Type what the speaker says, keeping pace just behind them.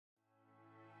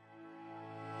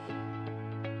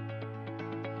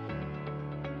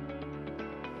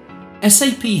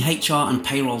SAP HR and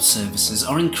payroll services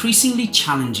are increasingly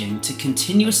challenging to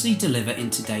continuously deliver in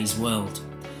today's world.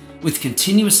 With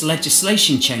continuous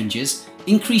legislation changes,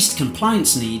 increased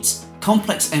compliance needs,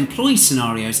 complex employee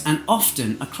scenarios, and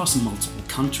often across multiple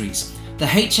countries, the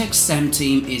HXM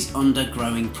team is under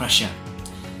growing pressure.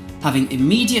 Having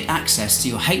immediate access to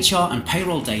your HR and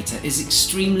payroll data is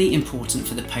extremely important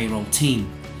for the payroll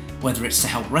team, whether it's to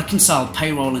help reconcile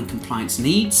payroll and compliance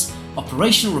needs,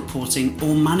 operational reporting,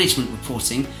 or management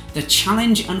reporting. The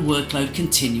challenge and workload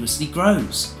continuously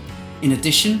grows. In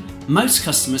addition, most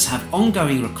customers have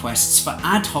ongoing requests for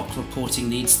ad hoc reporting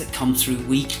needs that come through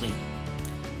weekly.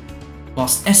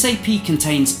 Whilst SAP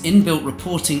contains inbuilt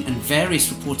reporting and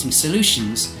various reporting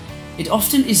solutions, it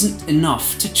often isn't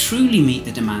enough to truly meet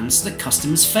the demands that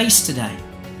customers face today.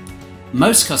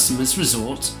 Most customers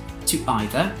resort to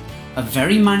either a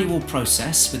very manual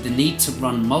process with the need to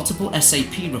run multiple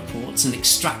SAP reports and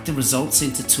extract the results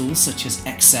into tools such as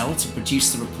Excel to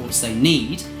produce the reports they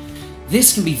need.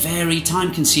 This can be very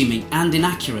time-consuming and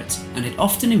inaccurate, and it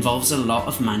often involves a lot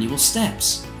of manual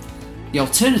steps. The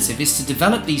alternative is to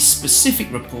develop these specific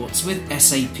reports with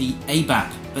SAP ABAP,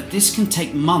 but this can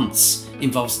take months,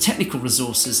 involves technical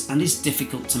resources, and is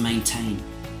difficult to maintain.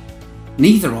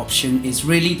 Neither option is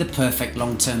really the perfect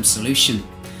long-term solution.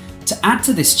 To add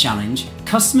to this challenge,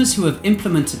 customers who have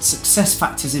implemented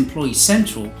SuccessFactors Employee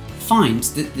Central find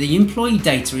that the employee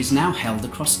data is now held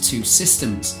across two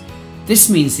systems. This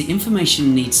means the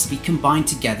information needs to be combined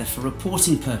together for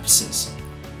reporting purposes.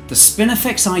 The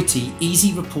SpinifexIT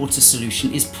Easy Reporter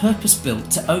Solution is purpose-built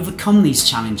to overcome these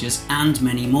challenges and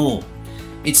many more.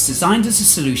 It's designed as a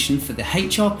solution for the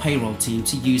HR payroll team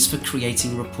to use for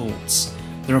creating reports.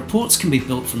 The reports can be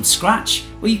built from scratch,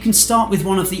 or you can start with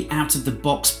one of the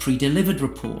out-of-the-box pre-delivered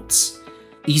reports.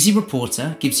 Easy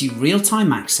Reporter gives you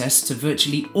real-time access to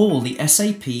virtually all the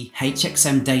SAP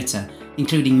HXM data,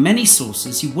 including many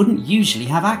sources you wouldn't usually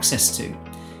have access to.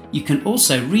 You can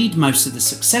also read most of the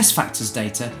SuccessFactors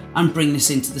data and bring this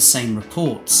into the same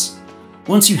reports.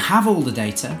 Once you have all the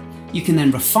data, you can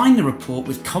then refine the report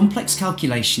with complex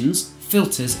calculations,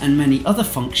 filters, and many other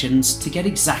functions to get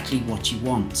exactly what you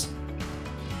want.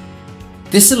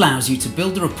 This allows you to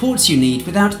build the reports you need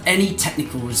without any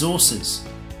technical resources.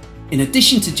 In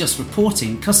addition to just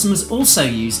reporting, customers also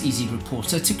use Easy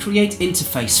Reporter to create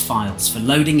interface files for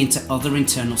loading into other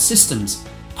internal systems,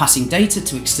 passing data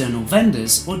to external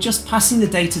vendors, or just passing the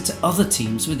data to other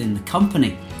teams within the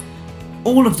company.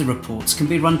 All of the reports can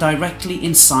be run directly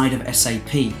inside of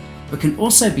SAP, but can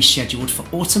also be scheduled for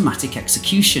automatic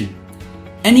execution.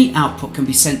 Any output can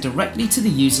be sent directly to the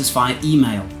users via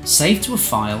email, saved to a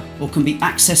file, or can be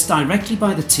accessed directly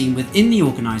by the team within the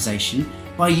organisation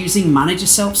by using Manager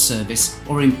Self-Service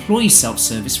or Employee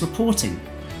Self-Service reporting.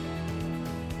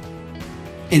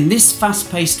 In this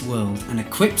fast-paced world and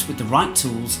equipped with the right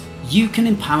tools, you can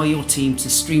empower your team to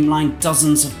streamline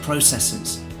dozens of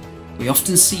processes. We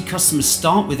often see customers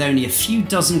start with only a few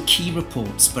dozen key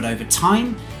reports, but over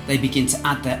time, they begin to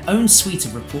add their own suite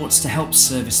of reports to help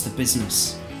service the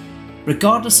business.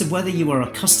 Regardless of whether you are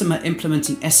a customer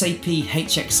implementing SAP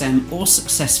HXM or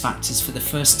SuccessFactors for the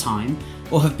first time,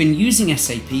 or have been using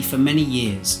SAP for many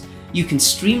years, you can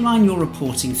streamline your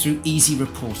reporting through Easy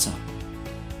Reporter.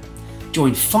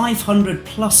 Join 500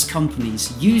 plus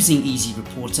companies using Easy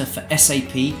Reporter for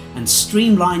SAP and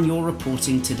streamline your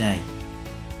reporting today.